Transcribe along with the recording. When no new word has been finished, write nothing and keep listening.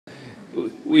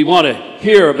We want to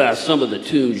hear about some of the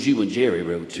tunes you and Cheri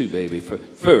wrote too, baby.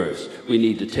 First, we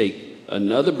need to take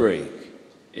another break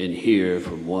and hear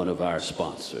from one of our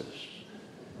sponsors.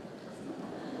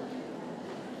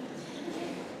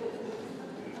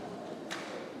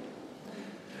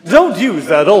 Don't use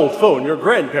that old phone your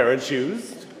grandparents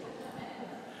used.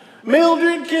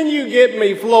 Mildred, can you get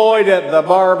me Floyd at the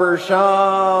barber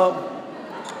shop?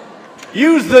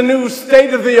 Use the new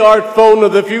state-of-the-art phone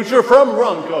of the future from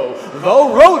Ronco,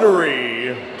 the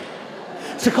Rotary.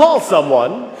 To call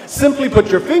someone, simply put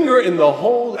your finger in the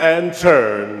hole and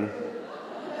turn.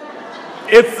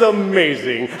 It's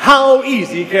amazing. How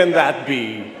easy can that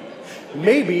be?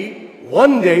 Maybe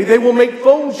one day they will make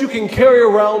phones you can carry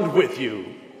around with you.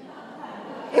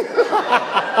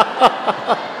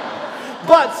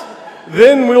 But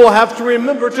then we will have to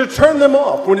remember to turn them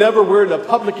off whenever we're at a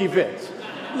public event,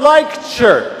 like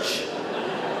church.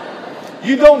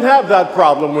 You don't have that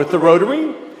problem with the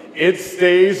Rotary. It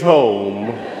stays home,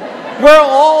 where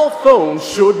all phones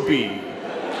should be.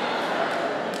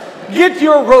 Get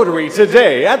your Rotary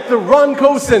today at the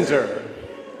Ronco Center.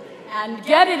 And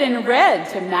get it in red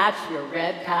to match your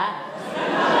red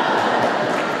pass.